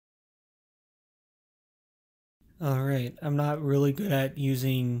Alright, I'm not really good at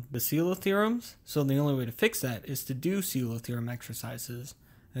using the CELO theorems, so the only way to fix that is to do CELO theorem exercises.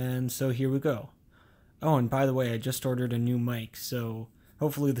 And so here we go. Oh, and by the way, I just ordered a new mic, so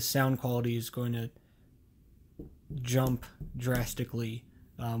hopefully the sound quality is going to jump drastically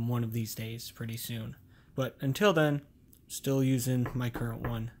one of these days pretty soon. But until then, still using my current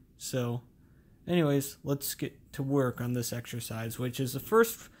one. So anyways, let's get to work on this exercise, which is the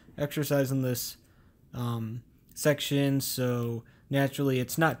first exercise in this section, so naturally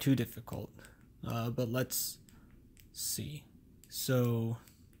it's not too difficult, but let's see. So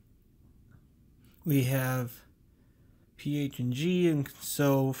we have P, H, and G, and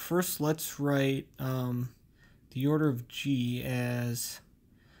so first let's write the order of G as,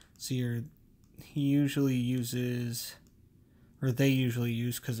 see here, he usually uses, or they usually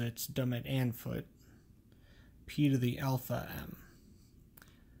use, because it's Dummit and Foote, P to the alpha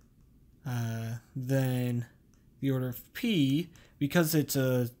m. Then the order of P, because it's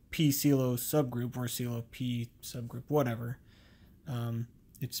a P CELO subgroup or CELO P subgroup, whatever,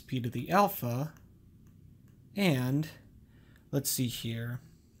 it's P to the alpha. And let's see here.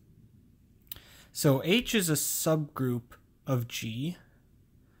 So H is a subgroup of G.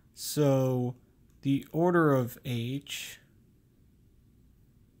 So the order of H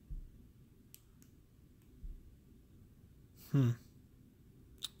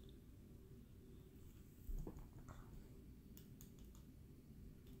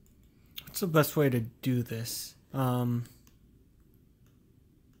what's the best way to do this?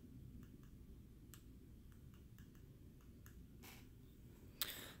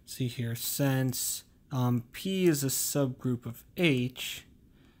 See here, since P is a subgroup of H,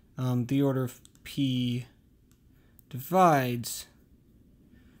 the order of P divides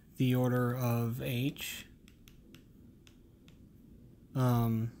the order of H.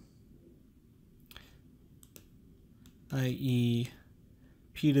 I.e.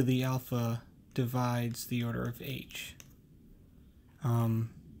 P to the alpha divides the order of H. But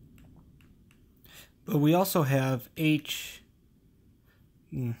we also have H.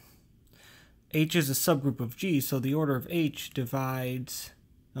 H is a subgroup of G, so the order of H divides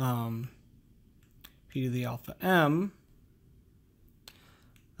P to the alpha m.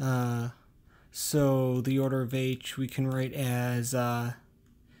 So the order of H we can write as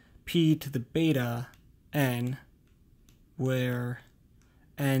P to the beta n, where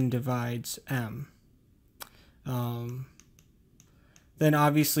n divides m. Then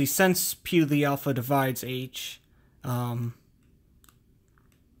obviously, since P to the alpha divides H,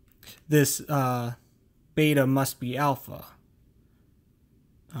 this beta must be alpha.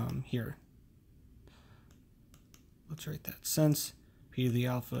 Here, let's write that. Since P to the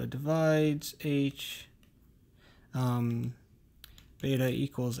alpha divides H, beta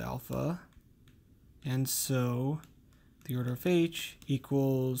equals alpha, and so the order of H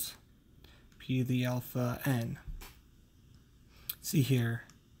equals P to the alpha n. See here,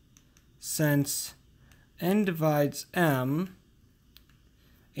 since n divides m,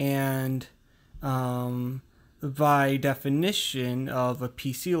 and by definition of a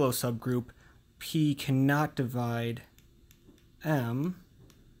P CELO subgroup, P cannot divide m,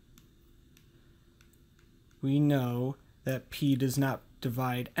 we know that P does not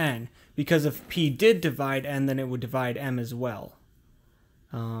divide n, because if P did divide n, then it would divide m as well.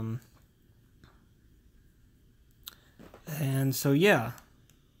 And so yeah,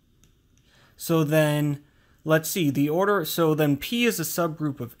 so then let's see the order. So then P is a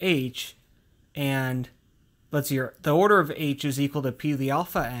subgroup of H, and let's see here, the order of H is equal to P to the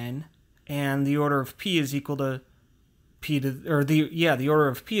alpha n, and the order of P is equal to the order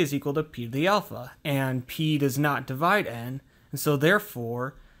of P is equal to P to the alpha, and P does not divide n, and so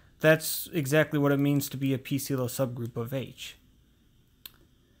therefore that's exactly what it means to be a P CELO subgroup of H.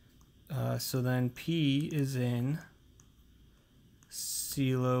 So then P is in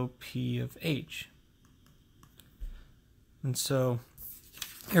CELO P of H. And so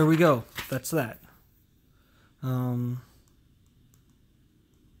here we go. That's that.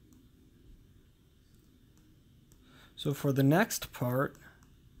 So for the next part,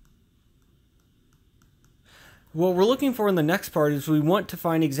 what we're looking for in the next part is we want to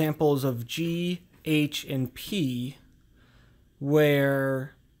find examples of G, H, and P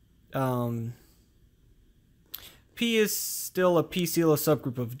where P is still a P CELO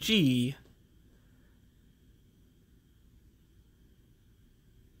subgroup of G,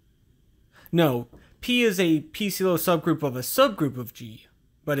 no, P is a P CELO subgroup of a subgroup of G,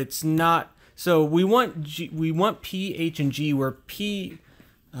 but it's not. So we want P, H, and G where P,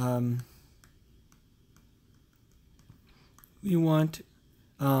 we want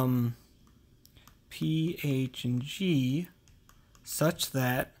P, H, and G such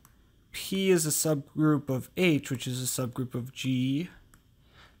that P is a subgroup of H, which is a subgroup of G.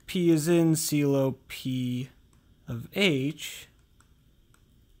 P is in CeLO P of H,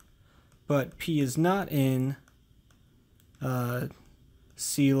 but P is not in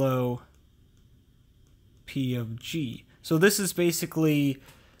CeLO P of G. So this is basically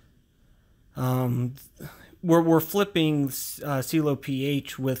we're flipping CeLO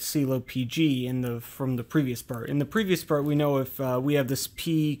PH with CeLO PG from the previous part. In the previous part, we know if we have this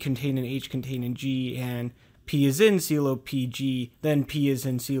P contained in H contained in G and P is in CeLO PG, then P is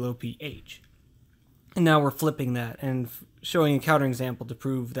in CeLO PH. And now we're flipping that and showing a counterexample to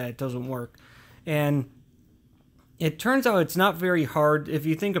prove that it doesn't work. And it turns out it's not very hard. If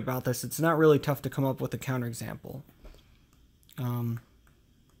you think about this, it's not really tough to come up with a counterexample.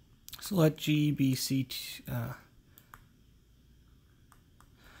 So let G be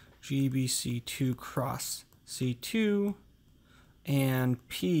C2 cross C2, and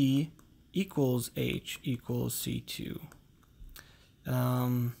P equals H equals C2.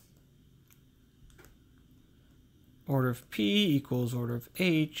 Order of P equals order of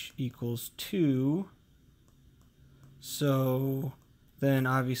H equals 2. So then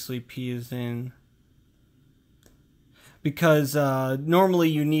obviously P is in, because normally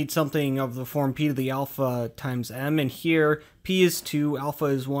you need something of the form P to the alpha times M, and here P is 2, alpha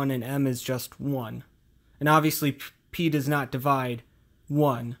is 1, and M is just 1. And obviously P does not divide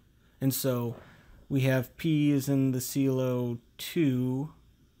 1. And so we have P is in the CeLO 2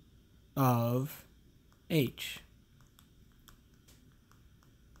 of H.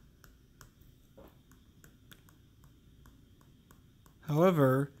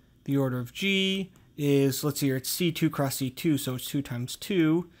 However, the order of G is, let's see here, it's C2 cross C2, so it's 2 times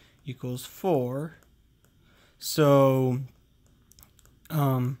 2 equals 4. So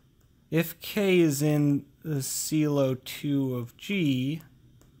if K is in the CeLO 2 of G,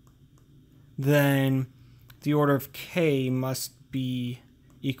 then the order of K must be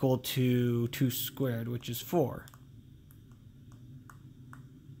equal to 2 squared, which is 4.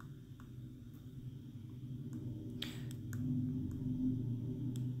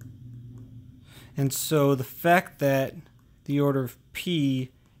 And so the fact that the order of P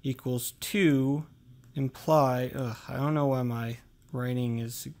equals 2 imply, I don't know why my writing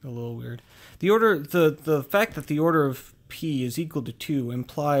is a little weird. The fact that the order of P is equal to 2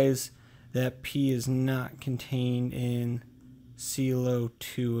 implies that P is not contained in CeLO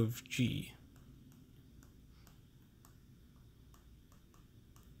 2 of G.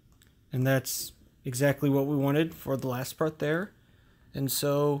 And that's exactly what we wanted for the last part there. And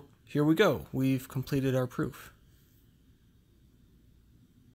so here we go. We've completed our proof.